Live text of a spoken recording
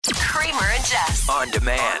Mix on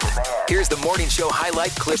demand. Here's the morning show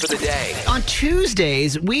highlight clip of the day. On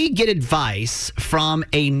Tuesdays, we get advice from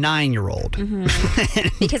a 9-year-old.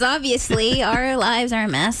 Because obviously our lives are a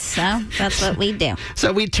mess, so that's what we do.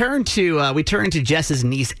 So we turn to Jess's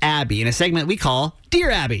niece Abby in a segment we call Dear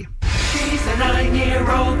Abby. She's a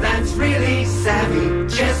 9-year-old that's really savvy.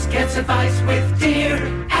 Just gets advice with Dear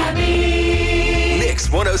Abby. Mix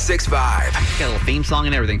 106.5. Got a little theme song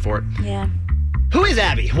and everything for it. Yeah. Who is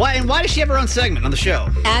Abby? Why does she have her own segment on the show?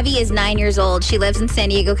 Abby is 9 years old. She lives in San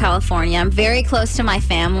Diego, California. I'm very close to my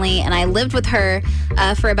family, and I lived with her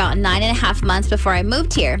for about 9.5 months before I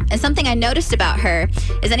moved here. And something I noticed about her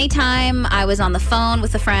is anytime I was on the phone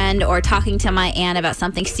with a friend or talking to my aunt about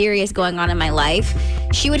something serious going on in my life,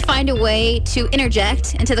 she would find a way to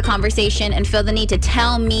interject into the conversation and feel the need to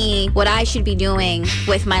tell me what I should be doing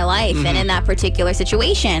with my life and in that particular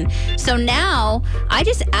situation. So now I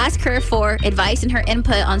just ask her for advice and her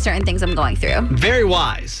input on certain things I'm going through. Very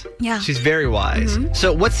wise. Yeah. She's very wise.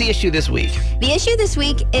 So what's the issue this week? The issue this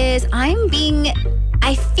week is I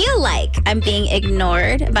feel like I'm being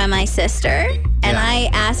ignored by my sister, and I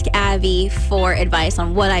ask Abby for advice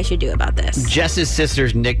on what I should do about this. Jess's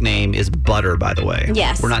sister's nickname is Butter, by the way.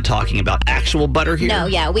 Yes. We're not talking about actual butter here. No,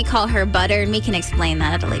 yeah, we call her Butter, and we can explain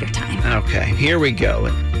that at a later time. Okay, here we go.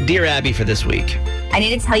 Dear Abby for this week. I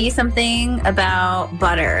need to tell you something about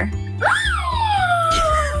Butter.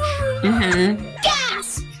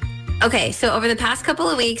 Yes! Okay, so over the past couple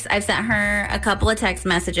of weeks, I've sent her a couple of text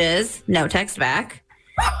messages, no text back.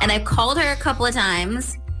 And I've called her a couple of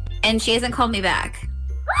times, and she hasn't called me back.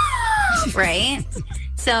 Right?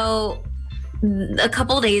 So a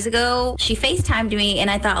couple of days ago, she FaceTimed me, and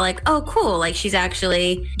I thought, like, oh, cool. Like, she's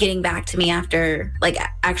actually getting back to me after, like,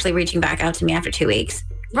 actually reaching back out to me after 2 weeks.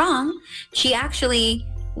 Wrong. She actually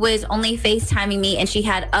was only FaceTiming me, and she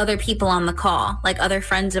had other people on the call, like other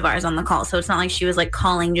friends of ours on the call. So it's not like she was like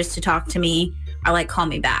calling just to talk to me or like call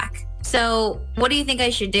me back. So what do you think I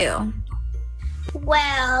should do?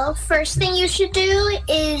 Well, first thing you should do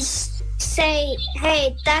is say,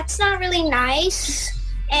 hey, that's not really nice.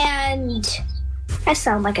 And I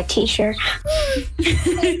sound like a teacher.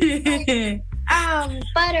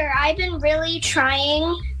 Butter, I've been really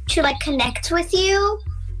trying to like connect with you,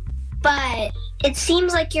 but it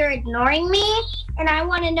seems like you're ignoring me, and I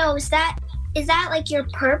want to know, is that like your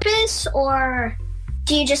purpose, or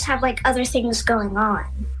do you just have like other things going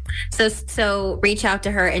on? So reach out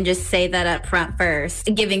to her and just say that up front first,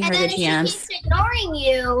 giving her the chance. And then if she keeps ignoring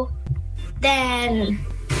you, then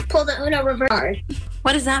pull the Uno reverse card.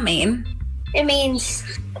 What does that mean? It means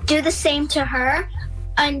do the same to her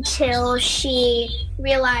until she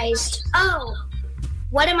realized, oh,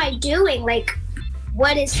 what am I doing? Like,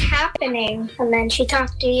 what is happening? And then she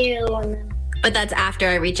talked to you. And then... But that's after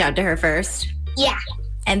I reach out to her first? Yeah.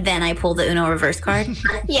 And then I pull the Uno reverse card?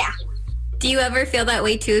 Yeah. Do you ever feel that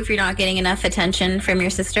way too if you're not getting enough attention from your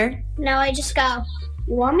sister? No, I just go,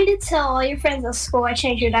 you want me to tell all your friends at school I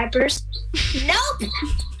changed your diapers? Nope.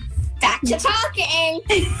 Back to talking.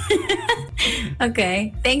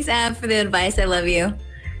 Okay. Thanks, Ab, for the advice. I love you.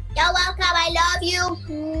 You're welcome. I love you.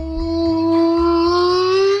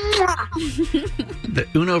 The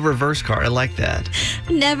Uno reverse card. I like that.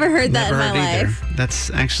 Never heard that in my either. life. That's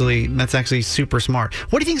actually super smart.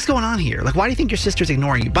 What do you think is going on here? Like, why do you think your sister's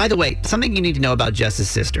ignoring you? By the way, something you need to know about Jess's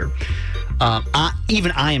sister.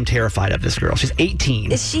 Even I am terrified of this girl. She's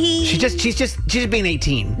 18. Is she? She's just being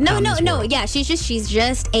 18. No. Yeah, she's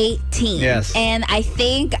just 18. Yes. And I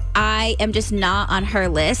think I am just not on her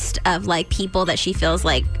list of like people that she feels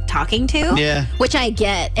like talking to. Yeah. Which I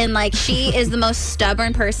get. And like she is the most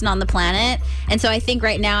stubborn person on the planet. And so I think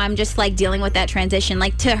right now I'm just like dealing with that transition.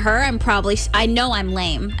 Like to her, I know I'm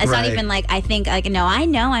lame. It's not even like I think like, no, I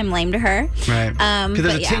know I'm lame to her. Right. Because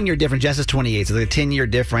there's a 10-year difference. Jess is 28, so there's a 10-year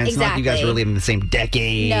difference. Exactly. It's not like you guys are really in the same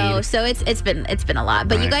decade. No, so it's been a lot.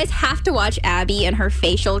 But you guys have to watch Abby and her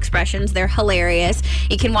facial expressions. They're hilarious.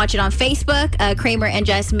 You can watch it on Facebook, Kramer and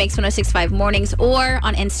Jess Mix 106.5 Mornings, or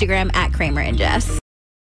on Instagram at Kramer and Jess.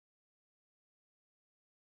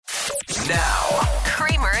 Now,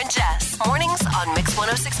 Kramer and Jess, mornings on Mix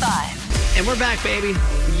 106.5. And we're back, baby.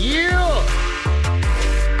 Yeah.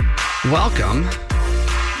 Welcome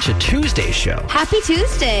to Tuesday's show. Happy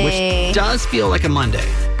Tuesday. Which does feel like a Monday.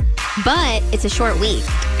 But it's a short week.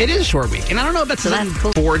 It is a short week. And I don't know if that's something to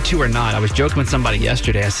look forward to or not. I was joking with somebody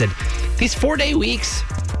yesterday. I said, these 4-day weeks,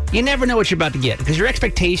 you never know what you're about to get. Because your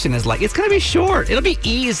expectation is like, it's going to be short. It'll be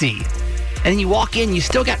easy. And then you walk in, you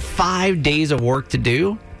still got 5 days of work to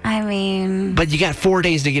do. I mean... But you got 4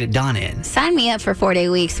 days to get it done in. Sign me up for 4-day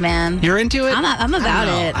weeks, man. You're into it? I'm about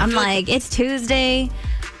it. I'm like like, it's Tuesday.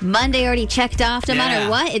 Monday already checked off. No matter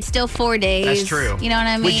what, it's still 4 days. That's true. You know what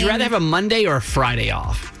I mean? Would you rather have a Monday or a Friday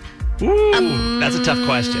off? Ooh, that's a tough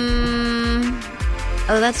question.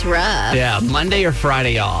 Oh, that's rough. Yeah, Monday or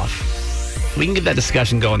Friday off. We can get that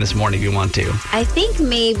discussion going this morning if you want to. I think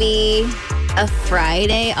maybe a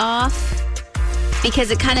Friday off because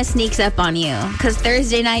it kind of sneaks up on you. Because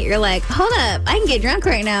Thursday night, you're like, hold up, I can get drunk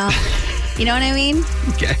right now. You know what I mean?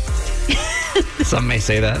 Okay. Some may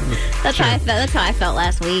say that. That's Sure. how I felt. That's how I felt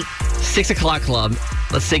last week. 6 o'clock club.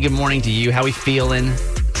 Let's say good morning to you. How we feeling?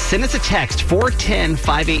 Send us a text,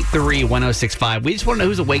 410-583-1065. We just want to know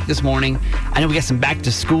who's awake this morning. I know we got some back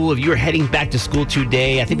to school. If you are heading back to school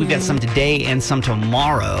today, I think we've got some today and some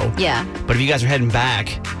tomorrow. Yeah. But if you guys are heading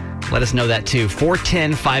back, let us know that too.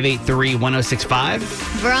 410-583-1065.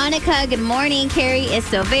 Veronica, good morning. Carrie is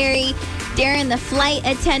so very. Darren, the flight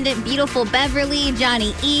attendant, beautiful Beverly,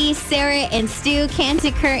 Johnny E, Sarah and Stu,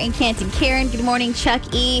 Canton Kurt and Canton Karen. Good morning, Chuck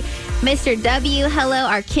E, Mr. W, hello,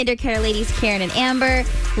 our kindergarten ladies, Karen and Amber,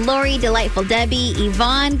 Lori, delightful Debbie,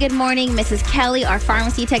 Yvonne, good morning, Mrs. Kelly, our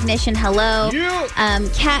pharmacy technician, hello,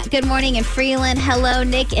 Kat, good morning, and Freeland, hello,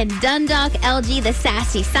 Nick and Dundalk, LG, the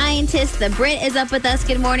sassy scientist, the Brit is up with us,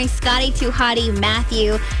 good morning, Scotty, Too Hottie,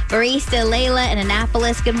 Matthew, Barista, Layla in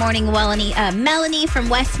Annapolis, good morning, Melanie from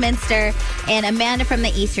Westminster, and Amanda from the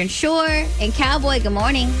Eastern Shore, and Cowboy, good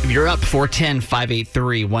morning. If you're up,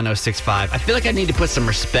 410-583-1065. I feel like I need to put some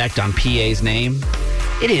respect on PA's name.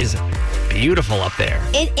 It is beautiful up there.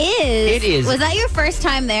 It is. It is. Was that your first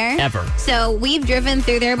time there? Ever. So we've driven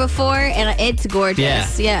through there before, and it's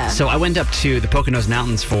gorgeous. Yeah. So I went up to the Poconos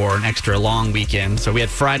Mountains for an extra long weekend. So we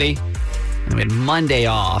had Friday, and we had Monday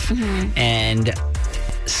off, and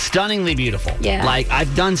stunningly beautiful. Yeah. Like,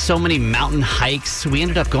 I've done so many mountain hikes. We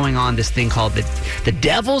ended up going on this thing called the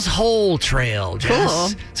Devil's Hole Trail. Jess.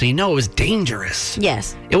 Cool. So you know it was dangerous.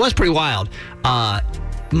 Yes. It was pretty wild.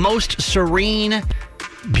 Most serene,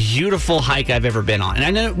 beautiful hike I've ever been on. And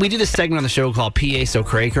I know we do this segment on the show called PA So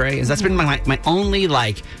Cray Cray. Is that's been my only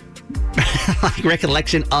like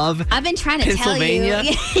recollection of I've been trying to Pennsylvania. tell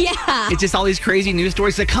you. Yeah. It's just all these crazy news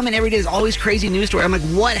stories that come in every day. There's always crazy news stories. I'm like,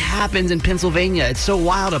 what happens in Pennsylvania? It's so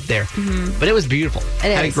wild up there. But it was beautiful.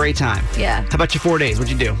 It Had a is. great time. Yeah. How about your 4 days? What'd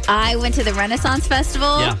you do? I went to the Renaissance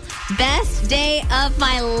Festival. Yeah. Best day of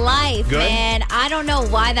my life, Good. man. I don't know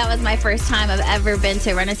why that was my first time I've ever been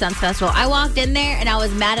to Renaissance Festival. I walked in there and I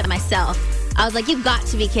was mad at myself. I was like, you've got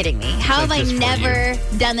to be kidding me. How have I just for never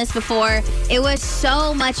done this before? It was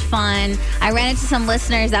so much fun. I ran into some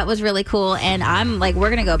listeners. That was really cool. And I'm like, we're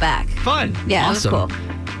going to go back. Fun. Yeah, Awesome. it was cool.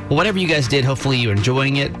 Well, whatever you guys did, hopefully you're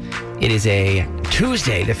enjoying it. It is a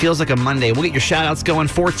Tuesday that feels like a Monday. We'll get your shout outs going.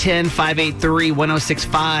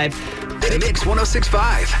 410-583-1065. Mix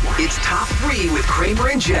 1065. It's Top 3 with Kramer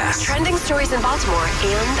and Jess. Trending stories in Baltimore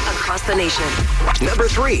and across the nation. Number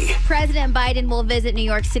 3. President Biden will visit New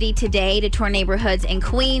York City today to tour neighborhoods in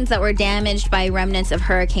Queens that were damaged by remnants of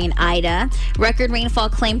Hurricane Ida. Record rainfall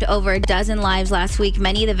claimed over a dozen lives last week,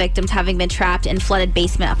 many of the victims having been trapped in flooded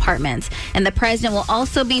basement apartments. And the president will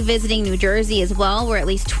also be visiting New Jersey as well, where at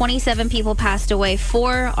least 27 people passed away.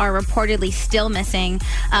 4 are reportedly still missing.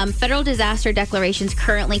 Federal disaster declarations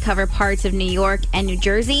currently cover parts of New York and New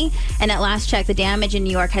Jersey. And at last check, the damage in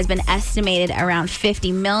New York has been estimated around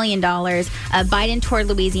 $50 million. Biden toured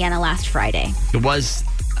Louisiana last Friday. It was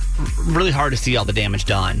really hard to see all the damage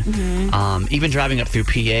done. Even driving up through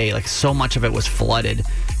PA, like so much of it was flooded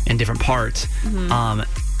in different parts.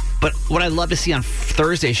 But what I love to see on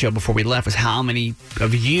Thursday's show before we left was how many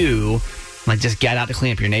of you like just get out to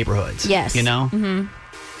clean up your neighborhoods. Yes. You know?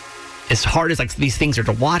 As hard as like these things are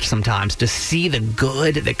to watch sometimes, to see the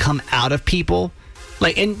good that come out of people.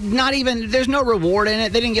 Like, and not even, there's no reward in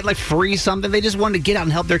it. They didn't get like free something. They just wanted to get out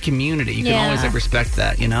and help their community. You can always like respect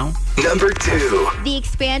that, you know? Number 2. The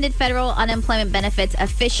expanded federal unemployment benefits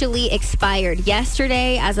officially expired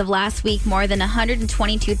yesterday. As of last week, more than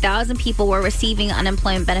 122,000 people were receiving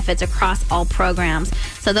unemployment benefits across all programs.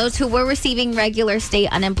 So those who were receiving regular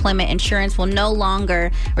state unemployment insurance will no longer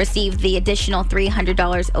receive the additional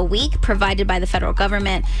 $300 a week provided by the federal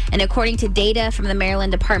government. And according to data from the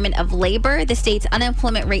Maryland Department of Labor, the state's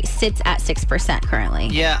unemployment rate sits at 6% currently.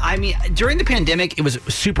 Yeah, I mean, during the pandemic, it was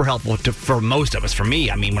super helpful for most of us. For me,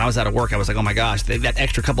 I mean, when I was out of work, I was like, oh my gosh, that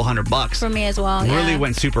extra couple $100 For me as well, really yeah.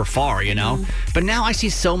 went super far, you know? But now I see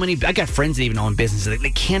so many, I got friends that even own businesses, they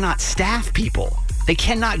cannot staff people. They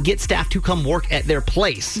cannot get staff to come work at their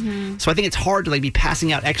place. So I think it's hard to like be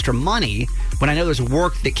passing out extra money when I know there's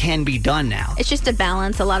work that can be done now. It's just a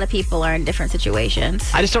balance. A lot of people are in different situations.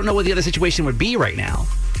 I just don't know what the other situation would be right now.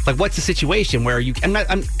 Like, what's the situation where I'm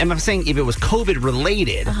not saying if it was COVID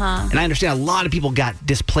related, and I understand a lot of people got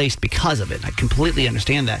displaced because of it. I completely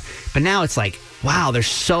understand that. But now it's like, wow, there's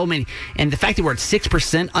so many. And the fact that we're at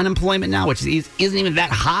 6% unemployment now, which isn't even that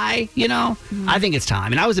high, I think it's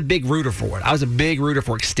time. And I was a big rooter for it. I was a big rooter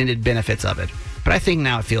for extended benefits of it. But I think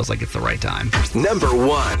now it feels like it's the right time. Number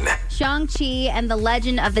 1. Shang-Chi and the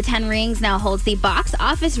Legend of the Ten Rings now holds the box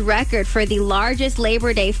office record for the largest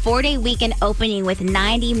Labor Day 4-day weekend opening with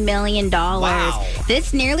 $90 million. Wow.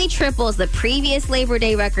 This nearly triples the previous Labor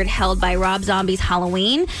Day record held by Rob Zombie's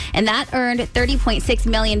Halloween, and that earned $30.6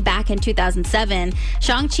 million back in 2007.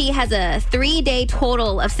 Shang-Chi has a 3-day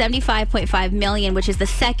total of $75.5 million, which is the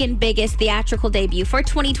second biggest theatrical debut for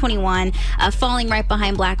 2021, falling right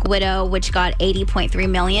behind Black Widow, which got $80.3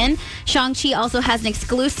 million. Shang-Chi also has an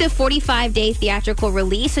exclusive 45-day theatrical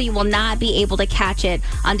release, so you will not be able to catch it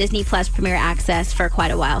on Disney Plus Premier Access for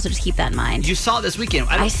quite a while, so just keep that in mind. You saw it this weekend.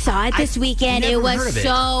 I saw it this weekend. It was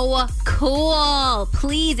so cool.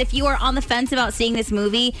 Please, if you are on the fence about seeing this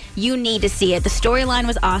movie, you need to see it. The storyline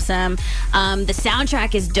was awesome. The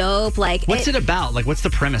soundtrack is dope. What's it about? What's the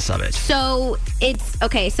premise of it? So it's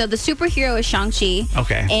okay. So the superhero is Shang-Chi.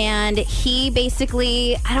 Okay. And he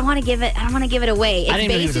basically, I don't want to give it away. It's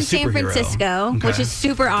based in San Francisco, which is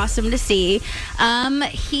super awesome to see.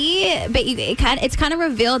 It's kind of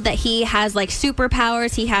revealed that he has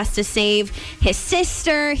superpowers. He has to save his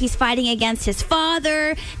sister. He's fighting against his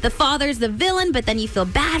father. The father's the villain, but then you feel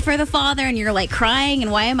bad for the father, and you're crying.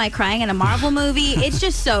 And why am I crying in a Marvel movie? It's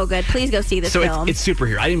just so good. Please go see this film. So it's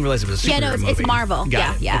superhero. I didn't realize it was a superhero movie. It's Marvel.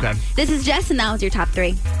 Got it. Yeah. Okay. This is Jess, and that was your top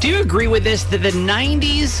 3. Do you agree with this, that the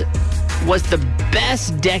 90s was the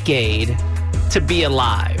best decade to be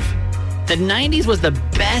alive? The 90s was the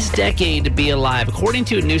best decade to be alive. According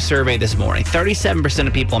to a new survey this morning, 37%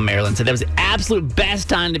 of people in Maryland said that was the absolute best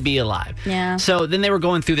time to be alive. Yeah. So then they were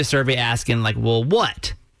going through the survey asking, well,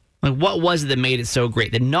 what? What was it that made it so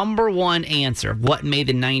great? The number one answer of what made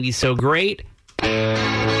the 90s so great?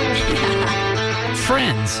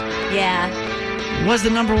 Friends. Yeah. Was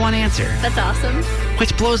the number one answer. That's awesome.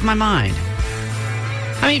 Which blows my mind.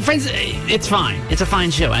 I mean, Friends, it's fine. It's a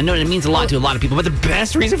fine show. I know it means a lot to a lot of people, but the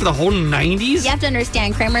best reason for the whole 90s? You have to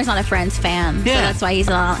understand, Kramer's not a Friends fan, so that's why he's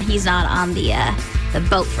not on the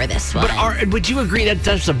boat for this one. But would you agree that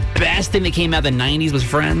that's the best thing that came out of the 90s was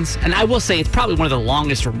Friends? And I will say it's probably one of the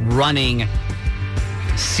longest running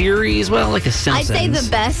series. Well, like The Simpsons. I'd say the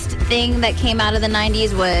best thing that came out of the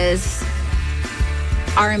 90s was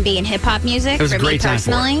R&B and hip-hop music. It was a great time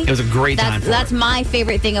for it. It was a great time for it. That's my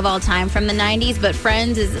favorite thing of all time from the 90s, but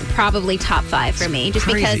Friends is probably top 5 for me, just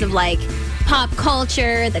because of pop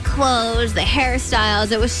culture, the clothes, the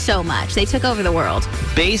hairstyles. It was so much. They took over the world.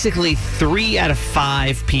 Basically, 3 out of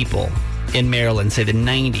 5 people in Maryland say the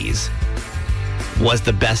 90s was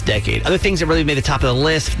the best decade. Other things that really made the top of the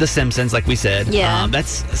list, The Simpsons, like we said. Yeah.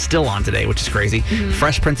 That's still on today, which is crazy. Mm-hmm.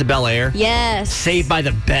 Fresh Prince of Bel-Air. Yes. Saved by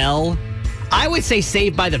the Bell. I would say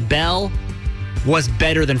Saved by the Bell was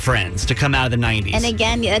better than Friends to come out of the 90s. And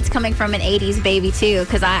again, that's coming from an 80s baby, too,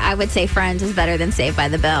 because I would say Friends is better than Saved by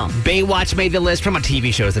the Bell. Baywatch made the list from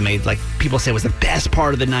TV shows that made, people say, was the best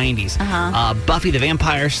part of the 90s. Buffy the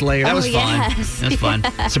Vampire Slayer. That was fun. Yes. That was fun.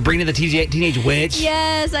 Sabrina the Teenage Witch.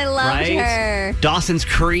 Yes, I loved her. Dawson's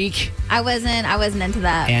Creek. I wasn't into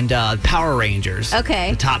that. And Power Rangers.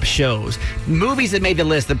 Okay. The top shows. Movies that made the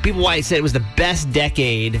list, the people why I said it was the best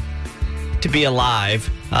decade to be alive.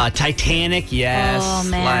 Titanic, yes. Oh,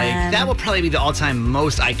 man. That will probably be the all-time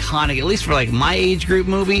most iconic, at least for my age group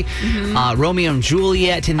movie. Mm-hmm. Romeo and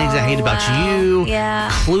Juliet, 10 Things I Hate About You. Yeah.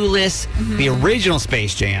 Clueless, the original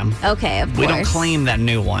Space Jam. Okay, of course. We don't claim that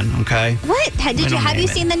new one, okay? What? Have you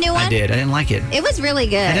seen the new one? I did. I didn't like it. It was really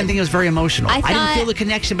good. I didn't think it was very emotional. I thought, didn't feel the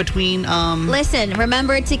connection between Listen,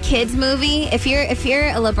 remember, it's a kids movie. If you're a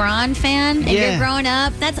LeBron fan and you're growing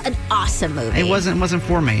up, that's an awesome movie. It wasn't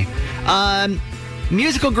for me.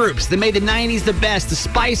 Musical groups that made the 90s the best. The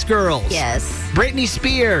Spice Girls. Yes. Britney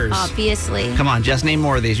Spears. Obviously. Come on, just name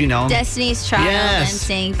more of these. You know them. Destiny's Child,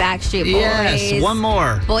 NSYNC, Backstreet Boys. Yes, one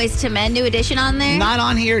more. Boys to Men, New Edition on there. Not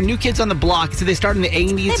on here. New Kids on the Block. So they started in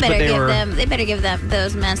the 80s. They better give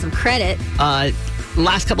those men some credit.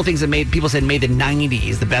 Last couple things that people said made the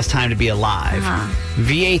 90s the best time to be alive.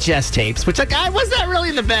 VHS tapes, which was that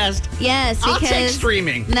really the best? Yes, because I'll take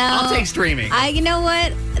streaming. No, I'll take streaming. You know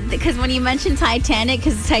what? because when you mentioned Titanic,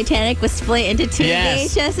 because Titanic was split into two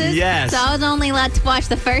VHSs. Yes. So I was only allowed to watch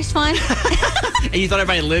the first one. And you thought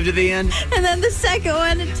everybody lived to the end? And then the second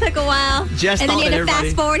one, it took a while. And then you had to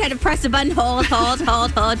fast forward, had to press the button, hold,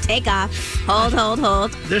 take off,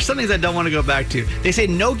 hold. There's some things I don't want to go back to. They say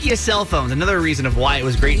Nokia cell phones, another reason of why it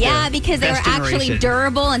was great. Yeah, because they were actually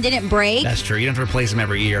durable and didn't break. That's true. You don't have to replace them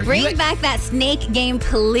every year. Bring back that Snake game,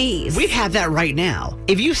 please. We'd have that right now.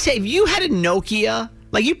 If you had a Nokia,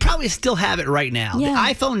 like you probably still have it right now. Yeah.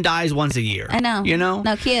 The iPhone dies once a year. I know. You know?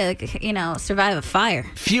 Nokia, survive a fire.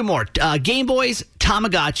 Few more. Game Boys,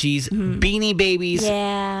 Tamagotchis, Beanie Babies,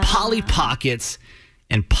 Polly Pockets,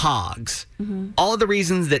 and Pogs. All of the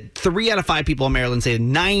reasons that 3 out of 5 people in Maryland say the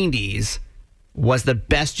 90s was the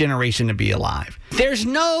best generation to be alive. There's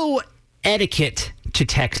no etiquette to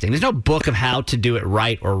texting. There's no book of how to do it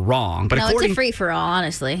right or wrong. But it's a free-for-all,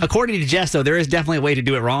 honestly. According to Jess, though, there is definitely a way to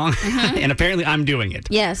do it wrong. And apparently I'm doing it.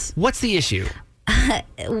 Yes. What's the issue?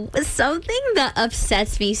 Something that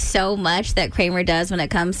upsets me so much that Kramer does when it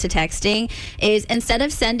comes to texting is instead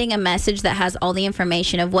of sending a message that has all the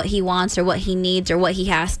information of what he wants or what he needs or what he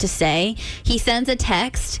has to say, he sends a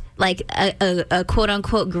text, like a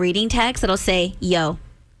quote-unquote greeting text that'll say, yo,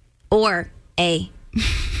 or a,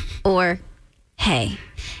 or hey.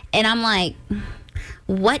 And I'm like,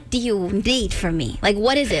 what do you need from me? Like,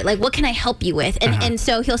 what is it? Like, what can I help you with? And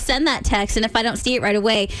so he'll send that text, and if I don't see it right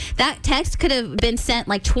away, that text could have been sent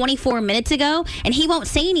like 24 minutes ago, and he won't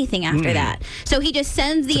say anything after that. So he just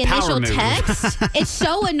sends the initial text. It's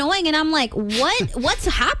so annoying, and I'm like, what's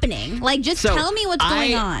happening? Like, just tell me what's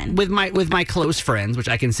going on. With my close friends, which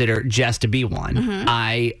I consider Jess to be one,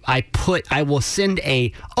 I will send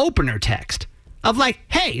a opener text. Of like,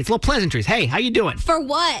 hey, it's little pleasantries. Hey, how you doing? For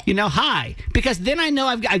what? Hi. Because then I know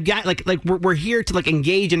I've got like we're here to like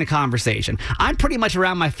engage in a conversation. I'm pretty much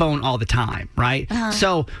around my phone all the time, right?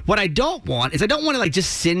 So what I don't want is I don't want to like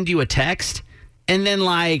just send you a text and then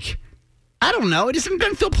like I don't know. It just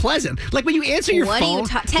doesn't feel pleasant. Like when you answer your phone,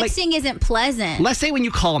 texting isn't pleasant. Let's say when you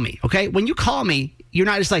call me, okay? When you call me, you're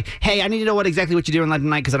not just like, hey, I need to know exactly what you're doing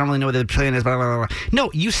tonight because I don't really know what the plan is. Blah, blah, blah, blah.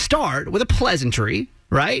 No, you start with a pleasantry,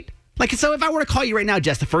 right? Like, so if I were to call you right now,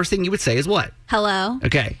 Jess, the first thing you would say is what? Hello.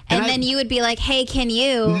 Okay. And then you would be like, hey, can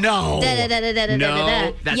you? No. No,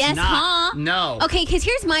 that's yes, not. huh? No. Okay, because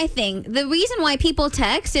here's my thing. The reason why people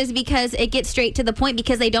text is because it gets straight to the point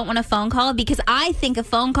because they don't want a phone call. Because I think a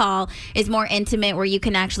phone call is more intimate where you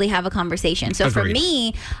can actually have a conversation. So for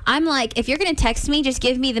me, I'm like, if you're going to text me, just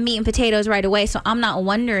give me the meat and potatoes right away so I'm not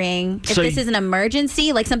wondering if this is an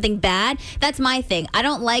emergency, like something bad. That's my thing. I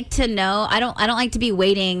don't like to know. I don't like to be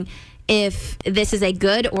waiting if this is a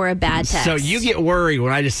good or a bad text. So you get worried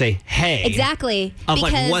when I just say, hey. Exactly. Of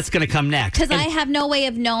like, what's going to come next? Because I have no way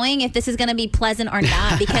of knowing if this is going to be pleasant or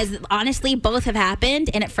not. Because honestly, both have happened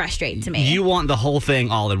and it frustrates me. You want the whole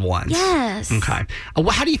thing all at once. Yes. Okay.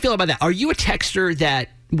 How do you feel about that? Are you a texter that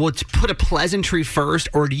will put a pleasantry first,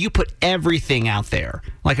 or do you put everything out there?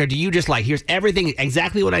 Like, or do you just like, here's everything,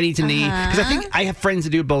 exactly what I need to need? Because I think I have friends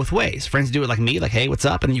that do it both ways. Friends that do it like me, like, hey, what's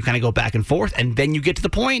up? And then you kind of go back and forth, and then you get to the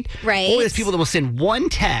point. Right. Or there's people that will send one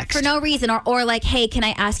text. For no reason, or like, hey, can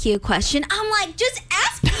I ask you a question? I'm like, just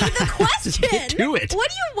ask me the question. Just get to it. What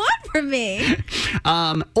do you want from me?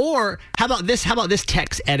 Or how about this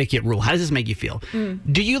text etiquette rule? How does this make you feel?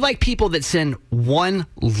 Do you like people that send one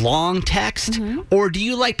long text, or do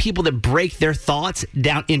you like people that break their thoughts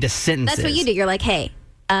down into sentences? That's what you do. You're like, hey,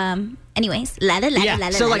 anyways, la la la la la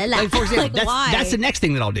so la like, la. like for example, Like, that's the next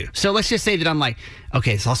thing that I'll do. So let's just say that I'm like,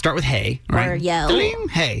 okay, so I'll start with hey, right? Or yo. Ding,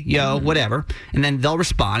 hey, yo, whatever. And then they'll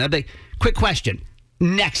respond. I'll be like, quick question.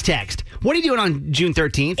 Next text. What are you doing on June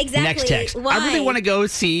 13th? Exactly. Next text. Why? I really want to go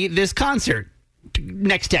see this concert.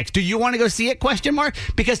 Next text. Do you want to go see it? Question mark.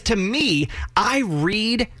 Because to me, I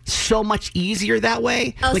read so much easier that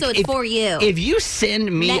way. Oh, like so it's for you. If you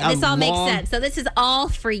send me this all makes sense. So this is all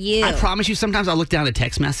for you. I promise you, sometimes I'll look down at a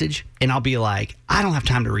text message and I'll be like, I don't have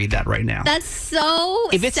time to read that right now. That's so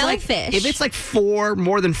selfish. If it's like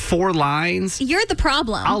more than 4 lines, you're the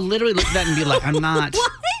problem. I'll literally look at that and be like, I'm not.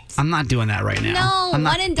 What? I'm not doing that right now. No, I'm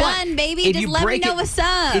not, one and done, baby. Just let me know what's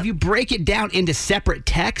up. If you break it down into separate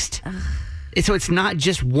text, so it's not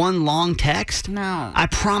just one long text. No. I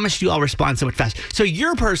promise you I'll respond so much faster. So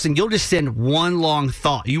you're a person, you'll just send one long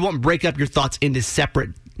thought. You won't break up your thoughts into separate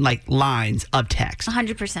like lines of text.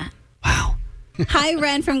 100%. Wow. Hi,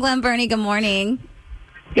 Ren from Glen Burnie. Good morning.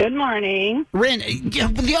 Good morning. Ren,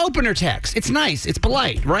 the opener text. It's nice. It's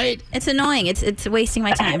polite, right? It's annoying. It's wasting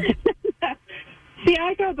my time. See,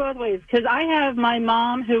 I go both ways because I have my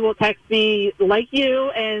mom who will text me like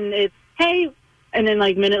you, and it's, hey, and then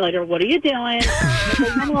like a minute later, what are you doing?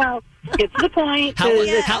 Well, get to the point.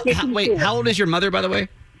 How old is your mother, by the way?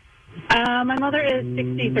 My mother is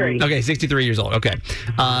 63. Okay, 63 years old. Okay.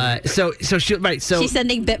 So she's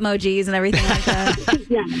sending Bitmojis and everything like that.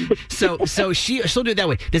 Yeah. So she'll do it that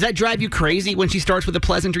way. Does that drive you crazy when she starts with the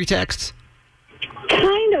pleasantry texts?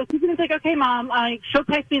 Kind of. Because it's like, okay, Mom, she'll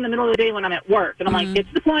text me in the middle of the day when I'm at work. And I'm like, get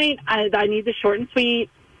to the point. I need this short and sweet.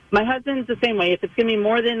 My husband's the same way. If it's going to be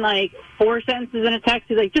more than 4 sentences in a text,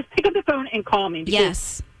 he's like, just pick up the phone and call me.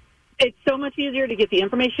 Yes. It's so much easier to get the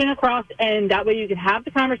information across, and that way you can have the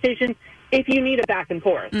conversation if you need a back and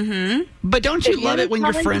forth. Mm-hmm. But don't you love it when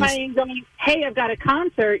your friends... Going, hey, I've got a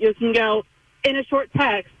concert. You can go, in a short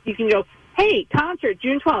text, you can go, hey, concert,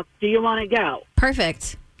 June 12th. Do you want to go?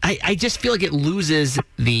 Perfect. I just feel like it loses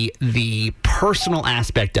the personal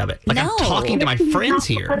aspect of it. Like, No. I'm talking to my friends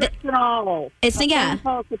here. Personal. It's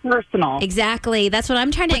personal. Exactly. That's what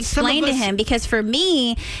I'm trying to explain to him, because for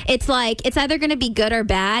me, it's like it's either going to be good or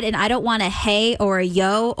bad, and I don't want a hey or a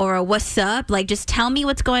yo or a what's up. Like, just tell me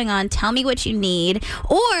what's going on. Tell me what you need.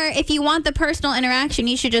 Or if you want the personal interaction,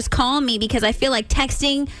 you should just call me, because I feel like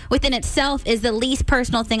texting within itself is the least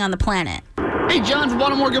personal thing on the planet. Hey, John from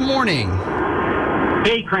Baltimore, good morning.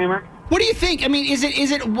 Hey, Kramer. What do you think? I mean, is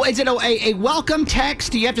it a welcome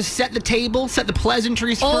text? Do you have to set the table, set the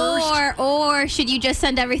pleasantries first? Or should you just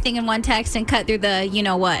send everything in one text and cut through the you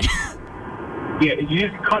know what? Yeah, you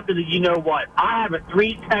just cut to the you know what. I have a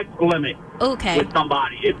 3-text limit with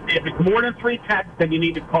somebody. If it's more than 3 texts, then you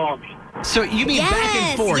need to call me. So you mean back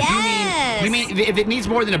and forth? Yes. You mean if it needs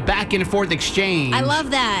more than a back and forth exchange? I love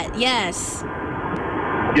that. Yes.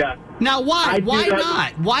 Yeah. Now, why? Why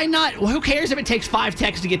not? Why not? Well, who cares if it takes 5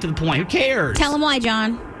 texts to get to the point? Who cares? Tell him why,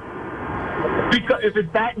 John. Because if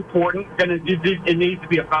it's that important, then it needs to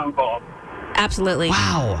be a phone call. Absolutely.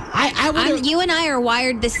 Wow. You and I are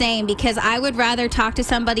wired the same, because I would rather talk to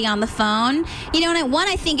somebody on the phone. You know, and one,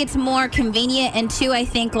 I think it's more convenient, and 2, I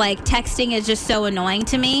think texting is just so annoying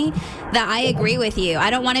to me that I agree with you. I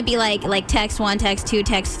don't want to be like text 1, text 2,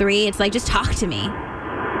 text 3. It's like, just talk to me.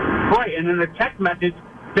 Right, and then the text message,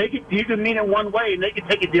 you can mean it one way, and they can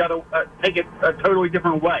take it a totally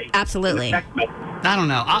different way. Absolutely. I don't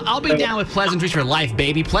know. I'll be down with pleasantries for life,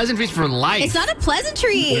 baby. Pleasantries for life. It's not a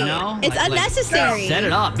pleasantry. You know? It's unnecessary. Set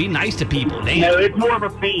it up. Be nice to people. Damn. No, it's more of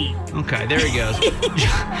a fee. Okay, there he goes.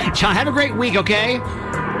 John, have a great week, okay?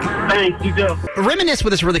 Thanks, you too. Reminisce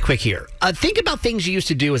with us really quick here. Think about things you used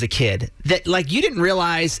to do as a kid that, you didn't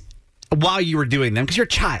realize while you were doing them, because you're a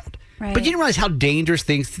child. Right. But you didn't realize how dangerous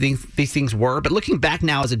these things were. But looking back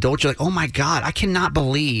now as adults, you're like, oh my God, I cannot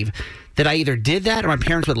believe that I either did that or my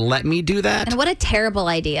parents would let me do that. And what a terrible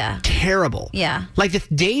idea. Terrible. Yeah. Like the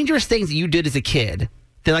dangerous things that you did as a kid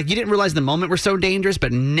that you didn't realize in the moment were so dangerous,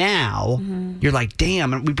 but now you're like,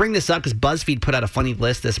 damn. And we bring this up because BuzzFeed put out a funny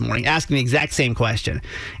list this morning asking the exact same question.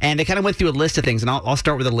 And they kind of went through a list of things, and I'll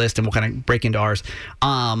start with a list and we'll kind of break into ours.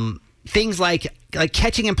 Things like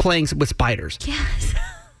catching and playing with spiders. Yes.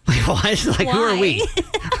 Why? Who are we?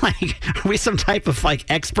 Are we some type of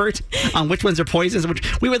expert on which ones are poisons?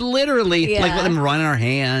 We would literally let them run in our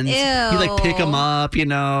hands. Ew. You pick them up,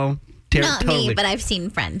 Not totally. me, but I've seen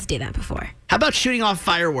friends do that before. How about shooting off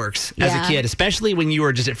fireworks as a kid, especially when you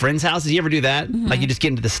were just at friends' houses? You ever do that? Mm-hmm. You just get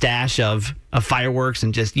into the stash of fireworks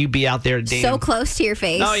and just you be out there. So close to your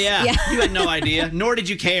face. Oh yeah. You had no idea, nor did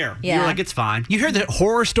you care. Yeah. You were like, it's fine. You heard the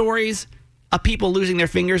horror stories of people losing their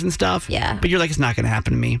fingers and stuff. Yeah. But you're like, it's not going to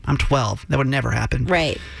happen to me. I'm 12. That would never happen.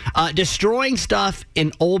 Right. Destroying stuff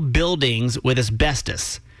in old buildings with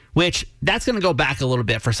asbestos, which that's going to go back a little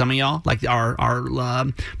bit for some of y'all, like our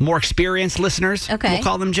more experienced listeners. Okay. We'll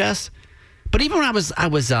call them, Jess. But even when I was I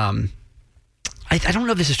don't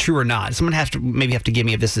know if this is true or not. Someone have to give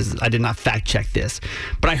me if this is. I did not fact check this,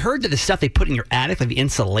 but I heard that the stuff they put in your attic, like the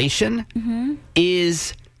insulation,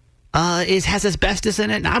 has asbestos in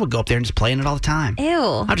it, and I would go up there and just play in it all the time.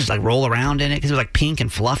 Ew. I'd just roll around in it because it was pink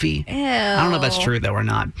and fluffy. Ew. I don't know if that's true though or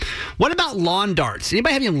not. What about lawn darts?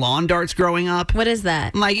 Anybody have any lawn darts growing up? What is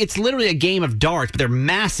that? It's literally a game of darts, but they're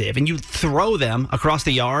massive, and you throw them across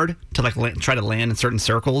the yard to try to land in certain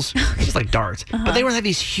circles, just like darts. But they were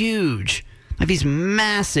these huge, these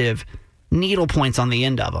massive needle points on the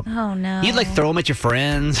end of them. Oh no! You'd throw them at your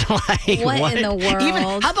friends. What in the world? Even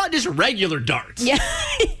how about just regular darts? Yeah.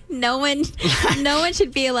 No one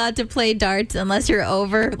should be allowed to play darts unless you're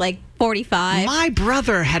over 45. My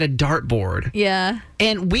brother had a dartboard. Yeah.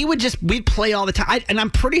 And we'd play all the time. And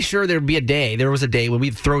I'm pretty sure there was a day when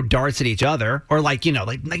we'd throw darts at each other or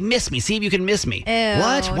miss me. See if you can miss me. Ew,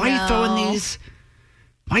 what? Why are you throwing these?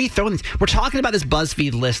 Why are you throwing these? We're talking about this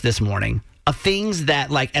BuzzFeed list this morning of things that,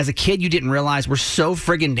 like, as a kid, you didn't realize were so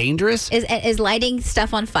friggin' dangerous? Is lighting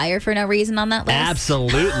stuff on fire for no reason on that list?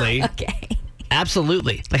 Absolutely. Okay.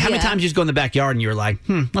 Absolutely. Like, how many times you just go in the backyard and you were like,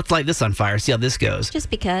 let's light this on fire, see how this goes? Just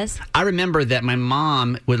because. I remember that my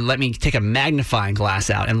mom would let me take a magnifying glass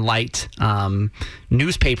out and light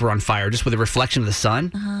newspaper on fire just with a reflection of the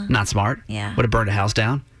sun. Not smart. Yeah. Would have burned a house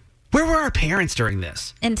down. Where were our parents during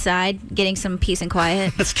this? Inside, getting some peace and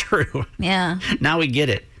quiet. That's true. Yeah. Now we get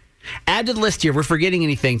it. Add to the list here. We're forgetting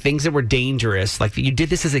anything. Things that were dangerous. Like you did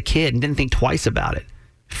this as a kid and didn't think twice about it.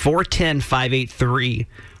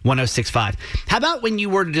 410-583-1065. How about when you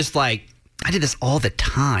were to just like, I did this all the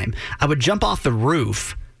time. I would jump off the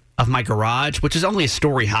roof of my garage, which is only a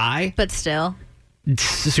story high. But still. It's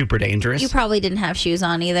super dangerous. You probably didn't have shoes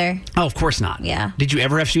on either. Oh, of course not. Yeah. Did you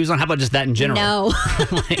ever have shoes on? How about just that in general? No.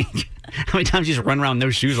 Like, how many times you just run around with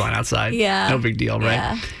no shoes on outside? Yeah. No big deal, right?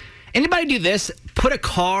 Yeah. Anybody do this? Put a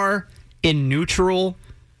car in neutral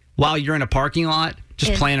while you're in a parking lot,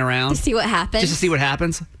 just playing around. To see what happens. Just to see what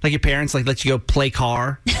happens. Like your parents like let you go play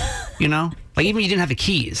car, you know? Like even when you didn't have the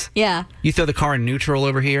keys. Yeah. You throw the car in neutral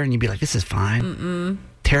over here and you'd be like, this is fine.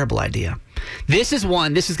 Terrible idea. This is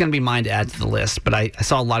going to be mine to add to the list, but I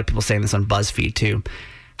saw a lot of people saying this on BuzzFeed too.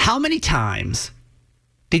 How many times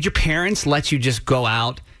did your parents let you just go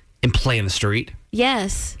out and play in the street?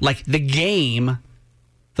 Yes. Like the game,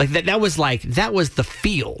 like that was the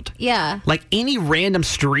field. Yeah. Like any random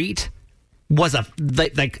street was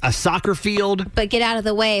like a soccer field. But get out of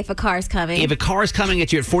the way if a car's coming. If a car's coming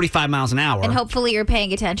at you at 45 miles an hour. And hopefully you're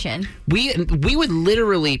paying attention. We would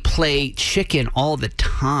literally play chicken all the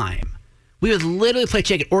time. We would literally play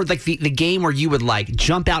chicken. Or like the game where you would like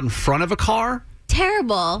jump out in front of a car.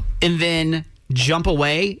 Terrible. And then jump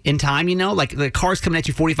away in time, you know? Like the car's coming at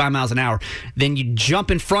you 45 miles an hour. Then you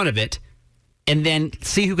jump in front of it and then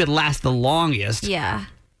see who could last the longest. Yeah.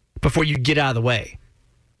 Before you get out of the way.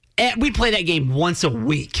 And we'd play that game once a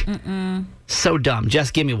week. So dumb.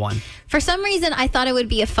 Jess, give me one. For some reason, I thought it would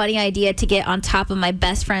be a funny idea to get on top of my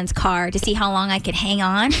best friend's car to see how long I could hang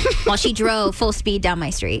on while she drove full speed down my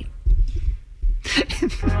street.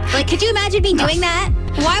 Like, could you imagine me doing that?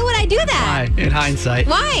 Why would I do that? Why? In hindsight.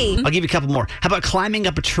 Why? I'll give you a couple more. How about climbing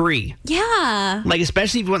up a tree? Yeah. Like,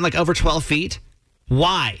 especially if you went like over 12 feet.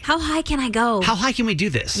 Why? How high can I go? How high can we do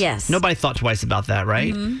this? Yes. Nobody thought twice about that,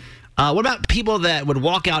 right? What about people that would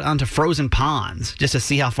walk out onto frozen ponds just to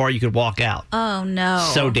see how far you could walk out? Oh, no.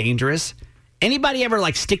 So dangerous. Anybody ever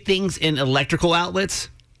like stick things in electrical outlets?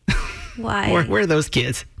 Why? Where are those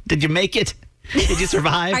kids? Did you make it? Did you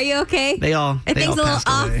survive? Are you okay? They all Are things a little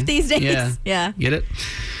off these days? Yeah. Get it?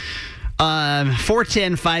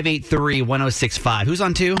 410-583-1065. Who's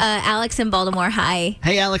on two? Alex in Baltimore. Hi.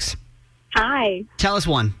 Hey, Alex. Hi. Tell us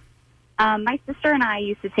one. My sister and I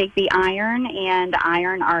used to take the iron and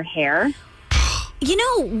iron our hair. You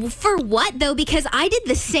know, for what, though? Because I did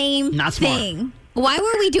the same Not smart. thing. Why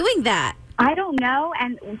were we doing that? I don't know,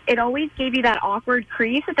 and it always gave you that awkward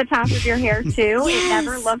crease at the top of your hair, too. It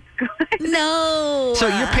never looked good. No. So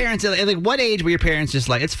your parents, like, what age were your parents just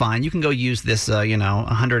like, it's fine, you can go use this,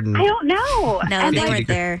 100 and... I don't know. No, And they like, weren't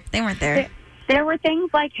there. They weren't there. There were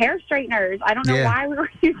things like hair straighteners. I don't know why we were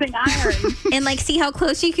using iron. And like, see how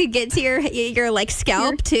close you could get to your like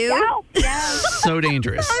scalp too. Scalp, yes. So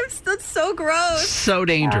dangerous. That's so gross. So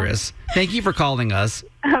dangerous. Thank you for calling us.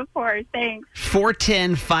 Of course, thanks.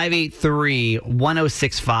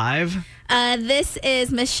 410-583-1065. This is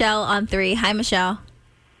Michelle on 3. Hi, Michelle.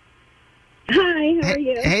 Hi, how are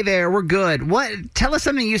you? Hey there, we're good. Tell us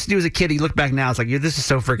something you used to do as a kid. You look back now, it's like, this is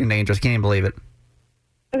so freaking dangerous. Can't even believe it.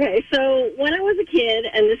 Okay, so when I was a kid,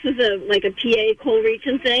 and this is a PA coal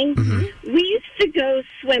region thing, we used to go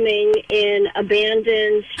swimming in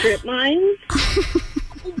abandoned strip mines.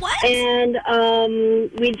 What? And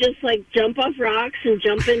we just jump off rocks and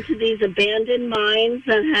jump into these abandoned mines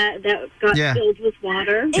that got filled with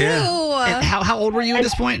water. Ew. And how old were you at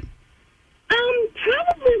this point?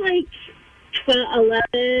 Probably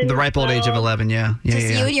 11. The ripe old age of 11, yeah. Just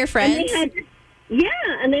you and your friends? And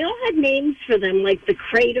they all had names for them, like the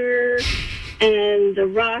Crater and the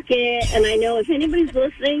Rocket. And I know if anybody's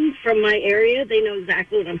listening from my area, they know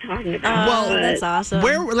exactly what I'm talking about. Well, that's awesome.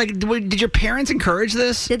 Did your parents encourage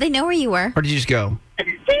this? Did they know where you were? Or did you just go?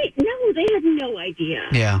 They had no idea.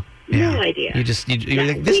 Yeah. No idea. You're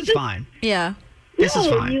like, this is fine. Yeah. This is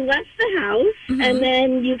fine. You left the house, and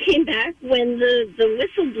then you came back when the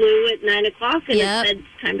whistle blew at 9 o'clock, and it said it's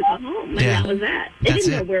time to go home, and that was that. They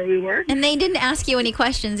didn't know where we were. And they didn't ask you any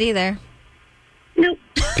questions either. Nope.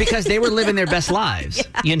 Because they were living their best lives,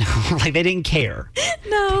 you know, like they didn't care.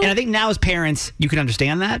 No. And I think now as parents, you can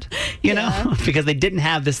understand that, you know, because we didn't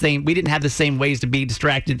have the same ways to be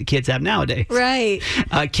distracted that kids have nowadays. Right.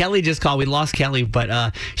 Kelly just called. We lost Kelly,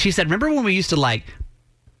 but she said, remember when we used to like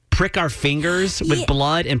prick our fingers with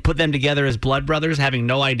blood and put them together as blood brothers, having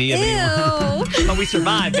no idea of anyone. But we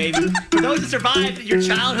survived, baby. For those that survived your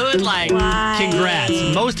childhood, like,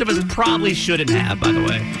 congrats. Most of us probably shouldn't have, by the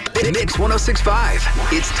way. Mix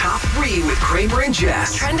 106.5. It's Top 3 with Kramer and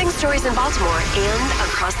Jess. Trending stories in Baltimore and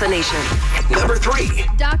across the nation. Number 3.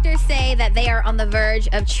 Doctors say that they are on the verge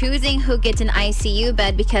of choosing who gets an ICU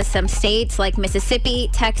bed because some states like Mississippi,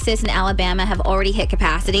 Texas, and Alabama have already hit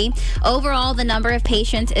capacity. Overall, the number of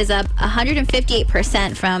patients is up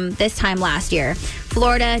 158% from this time last year.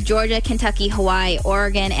 Florida, Georgia, Kentucky, Hawaii,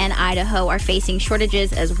 Oregon, and Idaho are facing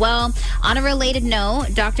shortages as well. On a related note,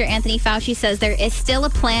 Dr. Anthony Fauci says there is still a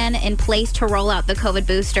plan in place to roll out the COVID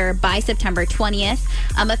booster by September 20th.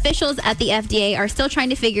 Officials at the FDA are still trying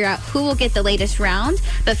to figure out who will get the latest round,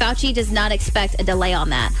 but Fauci does not expect a delay on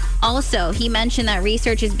that. Also, he mentioned that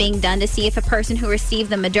research is being done to see if a person who received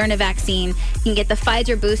the Moderna vaccine can get the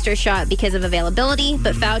Pfizer booster shot because of availability,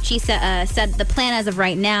 but Fauci said the plan as of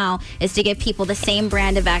right now is to give people the same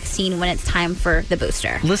brand of vaccine when it's time for the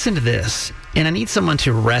booster. Listen to this, and I need someone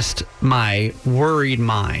to rest my worried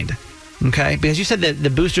mind, okay? Because you said that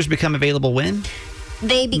the boosters become available when?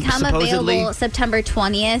 They become available September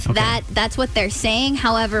 20th. Okay. That's what they're saying.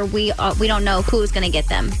 However, we don't know who's going to get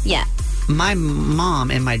them yet. My mom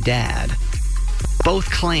and my dad both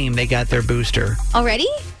claim they got their booster already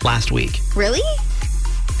last week. Really?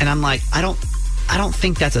 And I'm like, I don't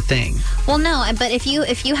think that's a thing. Well, no, but if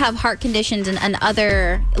you have heart conditions and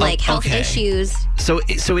other health issues, so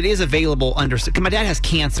it is available under. My dad has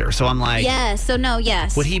cancer, so I'm like, yes. So no,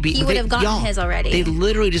 yes. Would he be? He would have gotten his already. They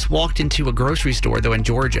literally just walked into a grocery store though in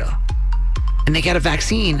Georgia, and they got a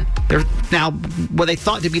vaccine. They're now what they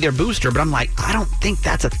thought to be their booster, but I'm like, I don't think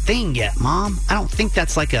that's a thing yet, Mom. I don't think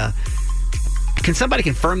that's like a. Can somebody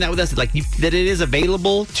confirm that with us, that it is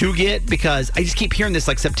available to get? Because I just keep hearing this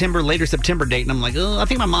later September date, and I'm like, oh, I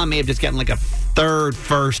think my mom may have just gotten like a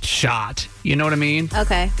first shot. You know what I mean?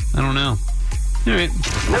 Okay. I don't know. All right.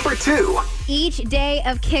 Number 2. Each day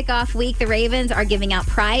of kickoff week, the Ravens are giving out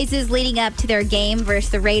prizes leading up to their game versus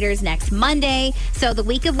the Raiders next Monday. So the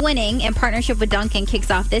week of winning, in partnership with Dunkin',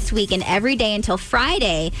 kicks off this week, and every day until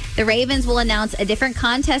Friday, the Ravens will announce a different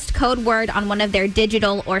contest code word on one of their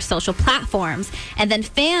digital or social platforms. And then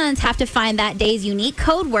fans have to find that day's unique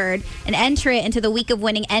code word and enter it into the week of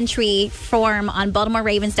winning entry form on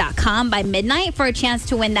BaltimoreRavens.com by midnight for a chance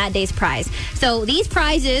to win that day's prize. So these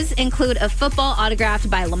prizes include a football autographed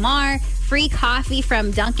by Lamar, free coffee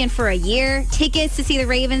from Dunkin' for a year, tickets to see the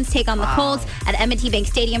Ravens take on the Colts at M&T Bank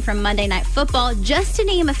Stadium for Monday Night Football, just to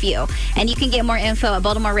name a few. And you can get more info at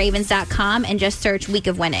BaltimoreRavens.com and just search Week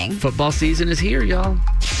of Winning. Football season is here, y'all.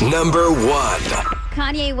 Number 1.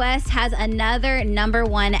 Kanye West has another number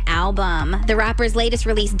 1 album. The rapper's latest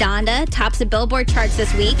release, Donda, tops the Billboard charts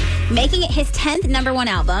this week, making it his 10th number 1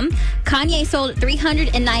 album. Kanye sold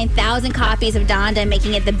 309,000 copies of Donda,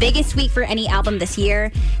 making it the biggest week for any album this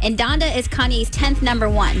year. And Donda is Kanye's 10th number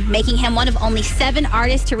 1, making him one of only 7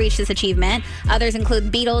 artists to reach this achievement. Others include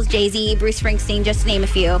Beatles, Jay-Z, Bruce Springsteen, just to name a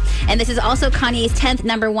few. And this is also Kanye's 10th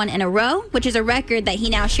number 1 in a row, which is a record that he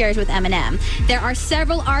now shares with Eminem. There are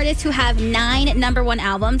several artists who have 9 number 1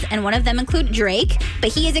 albums, and one of them include Drake,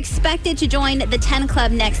 but he is expected to join the 10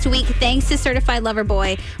 club next week thanks to Certified Lover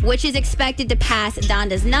Boy, which is expected to pass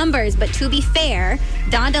Donda's numbers. But to be fair,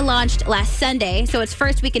 Donda launched last Sunday, so its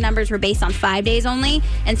first week of numbers were based on 5 days only,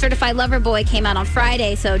 and Certified Lover Boy came out on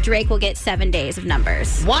Friday, so Drake will get 7 days of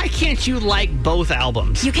numbers. Why can't you like both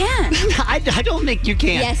albums? You can. I don't think you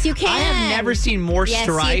can. Yes, you can. I have never seen more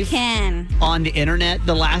strife on the internet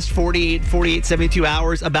the last 48, 72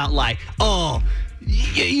 hours about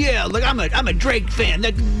look, I'm a Drake fan.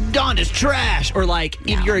 That Donda's trash. Or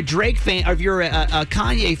if you're a Drake fan, or if you're a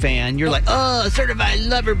Kanye fan, you're like, oh, Certified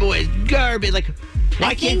Lover Boy is garbage.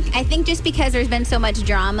 I think just because there's been so much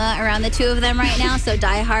drama around the two of them right now, so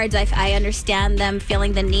diehards, I understand them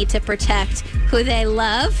feeling the need to protect who they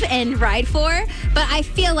love and ride for. But I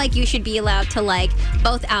feel like you should be allowed to like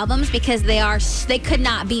both albums because they could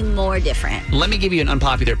not be more different. Let me give you an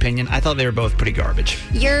unpopular opinion. I thought they were both pretty garbage.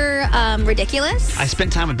 You're ridiculous. I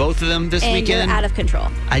spent time with both of them this weekend. And you're out of control.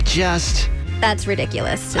 That's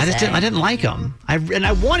ridiculous. I didn't like them.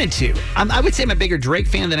 I wanted to. I would say I'm a bigger Drake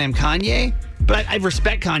fan than I am Kanye, but I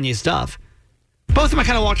respect Kanye's stuff. Both of them I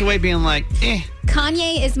kind of walked away being like, eh.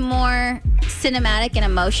 Kanye is more cinematic and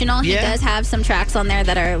emotional. He does have some tracks on there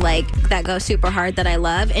that are like that go super hard that I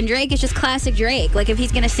love. And Drake is just classic Drake. Like if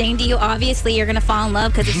he's gonna sing to you, obviously you're gonna fall in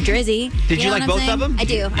love because it's Drizzy. Did you like both of them? I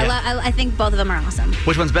do. Yeah. I think both of them are awesome.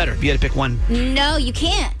 Which one's better? If you had to pick one. No, you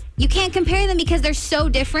can't. You can't compare them because they're so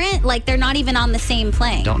different. Like, they're not even on the same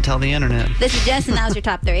plane. Don't tell the internet. This is Jess, and that was your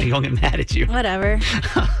top 3. He's going to get mad at you. Whatever.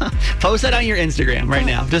 Post that on your Instagram right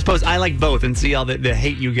now. Just post, I like both, and see all the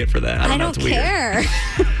hate you get for that. I don't know, care.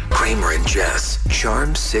 Kramer and Jess,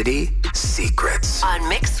 Charm City Secrets. On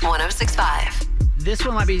Mix 106.5. This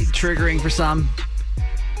one might be triggering for some,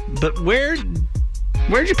 but where'd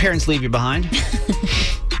your parents leave you behind?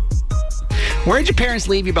 Where'd your parents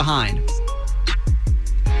leave you behind?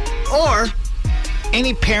 Or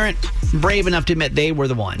any parent brave enough to admit they were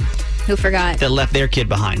the one who forgot that left their kid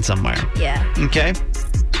behind somewhere. Yeah. Okay.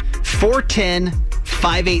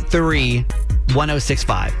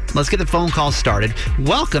 410-583-1065. Let's get the phone call started.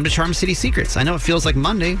 Welcome to Charm City Secrets. I know it feels like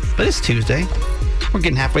Monday, but it's Tuesday. We're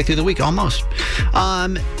getting halfway through the week almost.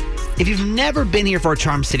 If you've never been here for a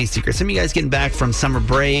Charm City Secret, some of you guys getting back from summer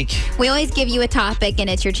break. We always give you a topic, and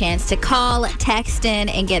it's your chance to call, text in,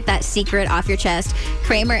 and get that secret off your chest.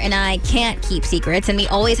 Kramer and I can't keep secrets, and we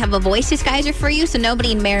always have a voice disguiser for you, so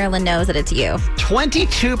nobody in Maryland knows that it's you.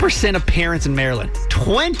 22% of parents in Maryland.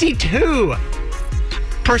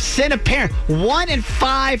 22% of parents. 1 in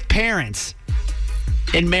 5 parents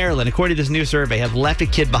in Maryland, according to this new survey, have left a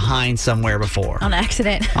kid behind somewhere before. On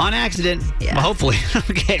accident. On accident. Yeah. Well, hopefully.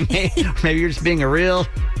 Okay, maybe you're just being a real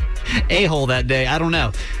a-hole that day. I don't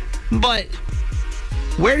know. But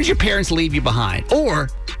where did your parents leave you behind? Or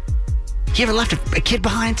you ever left a kid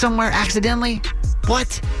behind somewhere accidentally?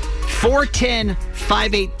 What?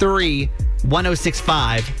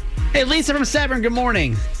 410-583-1065. Hey, Lisa from Severn, good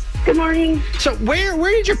morning. Good morning. So where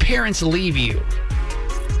did your parents leave you?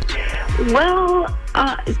 Well,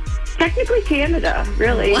 technically Canada,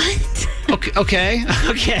 really. What? Okay.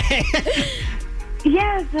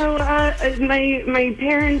 Yeah, so my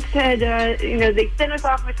parents had, they sent us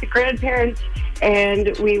off with the grandparents,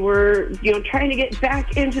 and we were, trying to get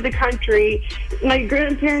back into the country. My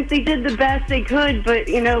grandparents, they did the best they could, but,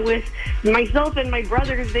 with myself and my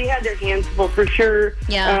brothers, they had their hands full for sure.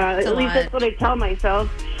 Yeah, at least that's what I tell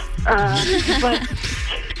myself. But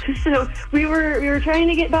so we were trying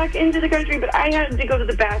to get back into the country, but I had to go to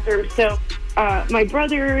the bathroom. So my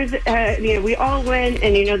brothers, we all went,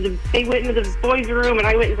 and they went into the boys' room, and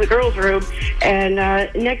I went into the girls' room. And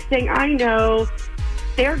next thing I know,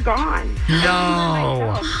 they're gone.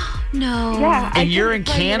 No. No. Yeah. And you're in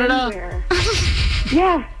Canada?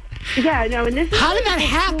 Yeah. Yeah. No. And this is how did that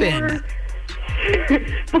happen?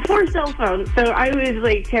 Before cell phones, so I was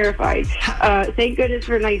terrified. Thank goodness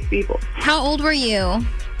for nice people. How old were you?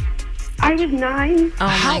 I was 9. Oh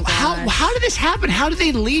my gosh. How did this happen? How did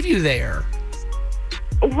they leave you there?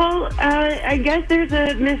 Well, I guess there's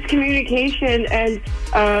a miscommunication, and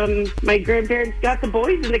my grandparents got the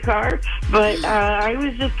boys in the car, but I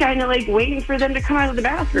was just kind of waiting for them to come out of the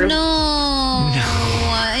bathroom. No.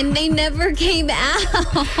 And they never came out.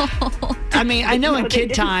 I mean, I know in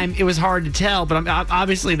kid time it was hard to tell, but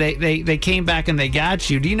obviously they came back and they got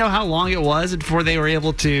you. Do you know how long it was before they were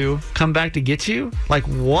able to come back to get you?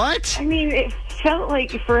 What? I mean, it felt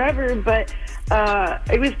like forever, but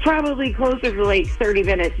it was probably closer to 30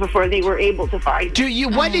 minutes before they were able to find me.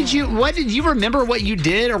 What did you remember what you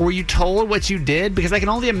did, or were you told what you did? Because I can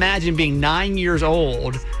only imagine being 9 years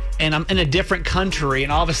old and I'm in a different country,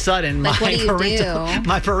 and all of a sudden my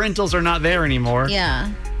parentals are not there anymore. Yeah.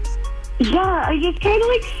 Yeah, I just kind of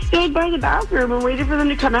stood by the bathroom and waited for them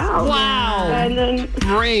to come out. Wow. And then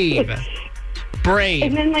Brave.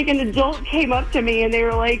 And then an adult came up to me and they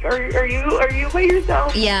were like, "Are you by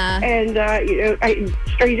yourself?" Yeah. And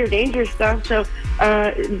stranger danger stuff. So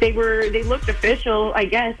they looked official, I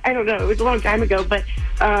guess. I don't know. It was a long time ago, but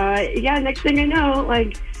next thing I know,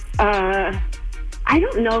 I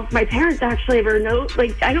don't know if my parents actually ever know.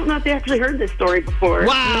 I don't know if they actually heard this story before.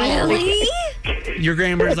 Wow. Really? Your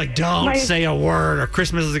grandmother's don't say a word or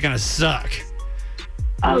Christmas is going to suck.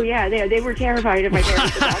 Oh, yeah. They were terrified of my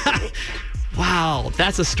parents about me. Wow.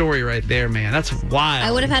 That's a story right there, man. That's wild.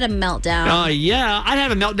 I would have had a meltdown. Yeah. I'd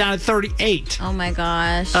have a meltdown at 38. Oh, my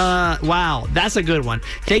gosh. Wow. That's a good one.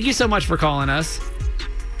 Thank you so much for calling us.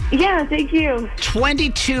 Yeah, thank you.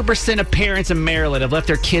 22% of parents in Maryland have left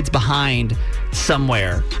their kids behind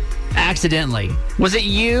somewhere accidentally. Was it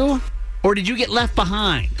you, or did you get left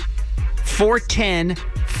behind?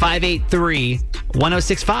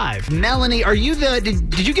 410-583-1065. Melanie, are you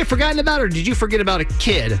did you get forgotten about, or did you forget about a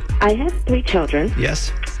kid? I have 3 children.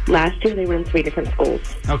 Yes. last year they were in 3 different schools.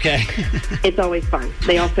 Okay. It's always fun.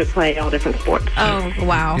 They also play all different sports. Oh,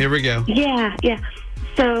 wow. Here we go. Yeah.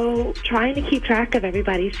 So trying to keep track of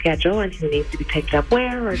everybody's schedule and who needs to be picked up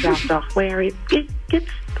where or dropped off where, it gets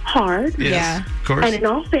hard. Yes, Yeah. Of course. And in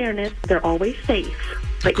all fairness, they're always safe.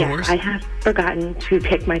 But course. I have forgotten to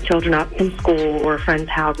pick my children up from school or friends'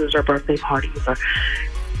 houses or birthday parties or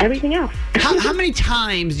everything else. How many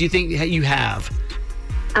times do you think you have?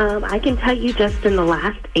 I can tell you just in the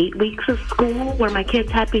last 8 weeks of school where my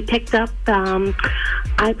kids had to be picked up,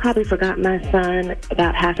 I probably forgot my son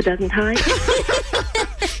about half a dozen times.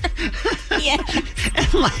 Yeah.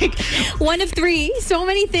 And like 1 of 3. So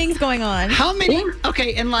many things going on. how many?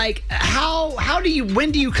 Okay, and like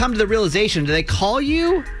when do you come to the realization? Do they call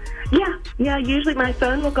you? Yeah. Usually my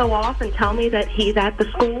phone will go off and tell me that he's at the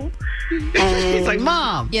school. And He's like,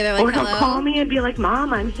 Mom. Yeah, they're like, or he'll hello. call me and be like,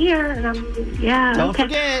 Mom, I'm here. And Don't okay.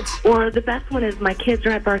 forget. Or the best one is my kids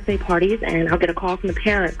are at birthday parties and I'll get a call from the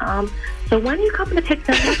parent. So when are you coming to pick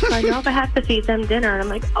them up? I also have to feed them dinner. And I'm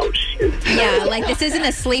like, oh, shoot. Yeah, like this isn't a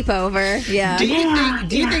sleepover. Yeah. Do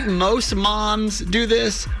you think most moms do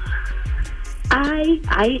this?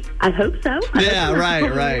 I hope so. Yeah,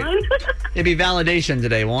 right. It'd be validation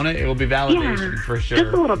today, won't it? It will be validation for sure.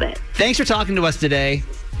 Just a little bit. Thanks for talking to us today.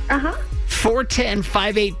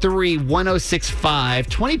 410-583-1065.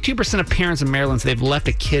 22% of parents in Maryland say they've left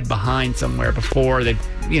a kid behind somewhere before they've,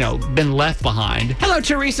 been left behind. Hello,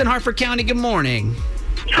 Teresa in Hartford County. Good morning.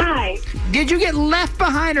 Hi. Did you get left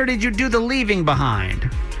behind or did you do the leaving behind?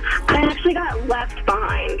 I actually got left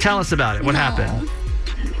behind. Tell us about it. What happened?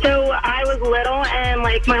 So I was little and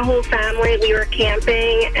like my whole family, we were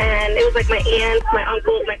camping and it was like my aunts, my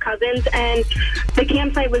uncles, my cousins, and the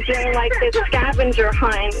campsite was doing like this scavenger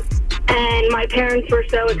hunt. And my parents were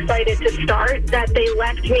so excited to start that they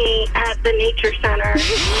left me at the nature center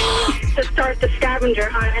to start the scavenger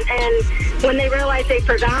hunt. And when they realized they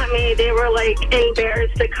forgot me, they were like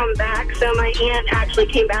embarrassed to come back. So my aunt actually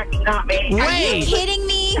came back and got me. Are you kidding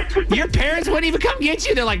me? Your parents wouldn't even come get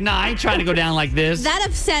you. They're like, nah, I ain't trying to go down like this. That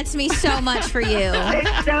upsets me so much for you.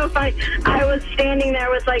 It's so funny. I was standing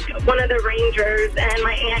there with like one of the rangers and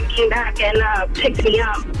my aunt came back and picked me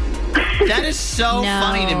up. That is so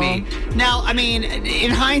funny to me. Now, I mean, in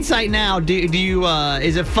hindsight now, do you,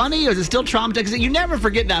 is it funny or is it still traumatizing? Because you never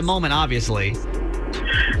forget that moment, obviously.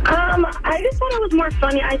 I just thought it was more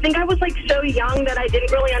funny. I think I was like so young that I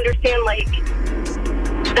didn't really understand like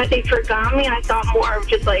that they forgot me. I thought more of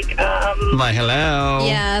just like like, hello.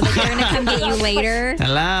 Yeah, like they're gonna come get you later.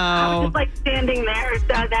 Hello. I was just like standing there.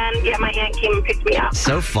 So then, yeah, my aunt came and picked me up.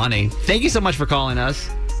 So funny. Thank you so much for calling us.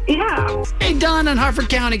 Yeah. Hey, Don in Hartford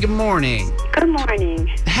County, good morning. Good morning.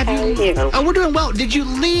 How are you? Oh, we're doing well. Did you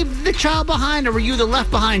leave the child behind or were you the left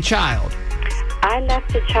behind child? I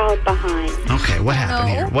left the child behind. Okay, what happened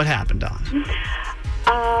here? What happened, Don?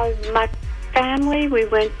 My family, we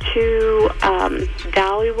went to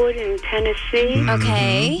Dollywood in Tennessee.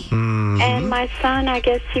 Okay. And my son, I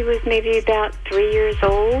guess he was maybe about 3 years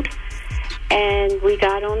old. And we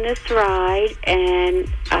got on this ride, and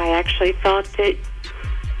I actually thought that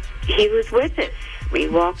he was with us. We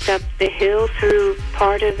walked up the hill through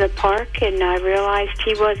part of the park, and I realized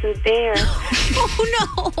he wasn't there. Oh,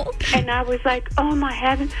 no. And I was like, oh, my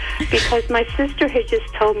heaven. Because my sister had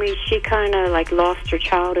just told me she kind of, like, lost her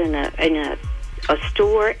child in a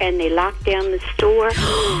store, and they locked down the store.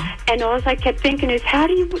 And all I kept thinking is, how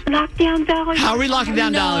do you lock down Dollywood? How are we locking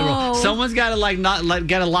down Dollywood? Someone's got to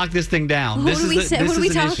gotta lock this thing down. Who do we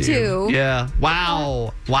talk to? Yeah.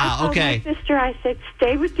 Wow. I Okay. told my sister, I said,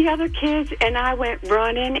 stay with the other kids, and I went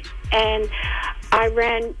running, and I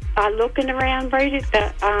ran, looking around right at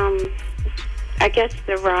the, I guess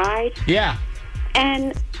the ride. Yeah.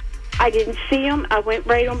 And I didn't see him. I went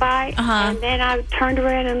right on by, and then I turned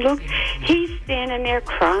around and looked. He's standing there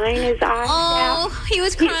crying his eyes out. Oh, he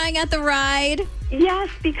was crying at the ride. Yes,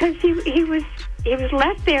 because he was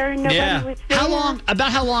left there and nobody was there.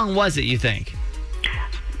 How long was it, you think?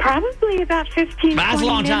 Probably about 15. That's a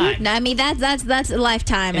long time. No, I mean that's a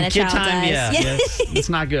lifetime in a child's eyes. Yeah, it's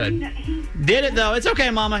not good. Did it though? It's okay,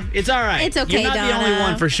 Mama. It's all right. It's okay, You're not the only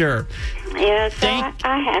one for sure. Yes,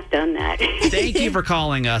 I have done that. Thank you for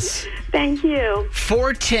calling us. Thank you.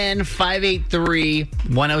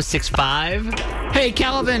 410-583-1065. Hey,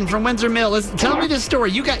 Calvin from Windsor Mill. Tell me this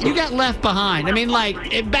story. You got left behind. I mean, like,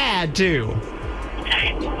 bad too.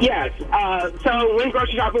 Yes. So went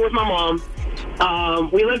grocery shopping with my mom. I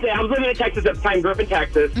was living in Texas at the time, grew up in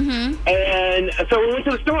Texas. And so when we went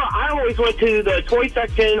to the store, I always went to the toy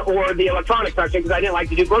section or the electronics section because I didn't like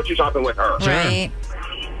to do grocery shopping with her. Right.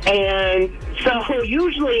 And so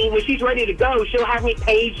usually when she's ready to go, she'll have me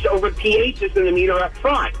paged over the PA system to meet her up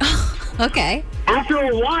front. Okay. After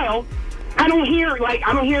a while, I don't hear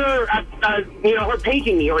her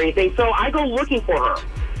paging me or anything. So I go looking for her,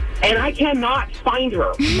 and I cannot find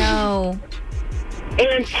her. No.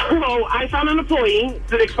 And so I found an employee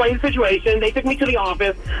that explained the situation. They took me to the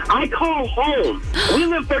office. I call home. We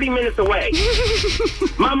live 30 minutes away.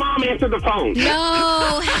 My mom answered the phone.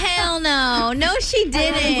 No, hell no. No, she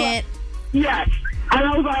didn't. Yes. And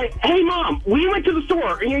I was like, hey, Mom, we went to the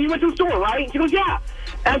store. You went to the store, right? She goes, yeah.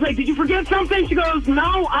 I was like, did you forget something? She goes,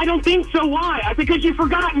 no, I don't think so. Why? I said, because you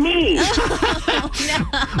forgot me. Oh, no.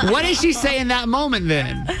 What did she say in that moment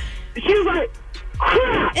then? She was like,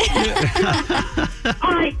 crap.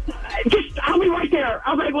 All right, I'll be right there.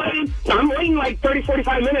 I was like, I'm waiting like 30,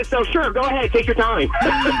 45 minutes, so sure, go ahead, take your time.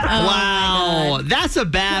 Wow, that's a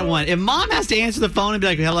bad one. If Mom has to answer the phone and be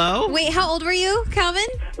like, hello? Wait, how old were you, Calvin?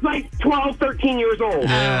 Like 12, 13 years old.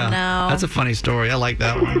 Yeah. Oh, no. That's a funny story. I like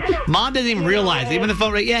that one. Mom didn't even realize. Even the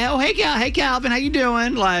phone, hey, Calvin, how you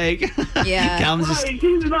doing? Like, yeah. Calvin's just... She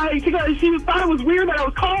was like, she thought it was weird that I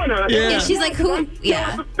was calling her. Yeah, she's like, who?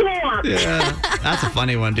 Yeah. Yeah, that's a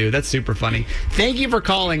funny one, dude. That's super funny. Thank you for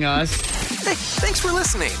calling us. Hey, thanks for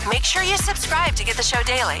listening. Make sure you subscribe to get the show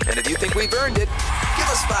daily. And if you think we've earned it, give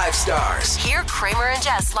us 5 stars. Hear Kramer and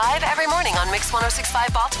Jess live every morning on Mix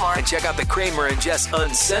 106.5 Baltimore. And check out the Kramer and Jess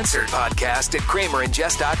Uncensored podcast at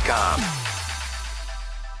kramerandjess.com.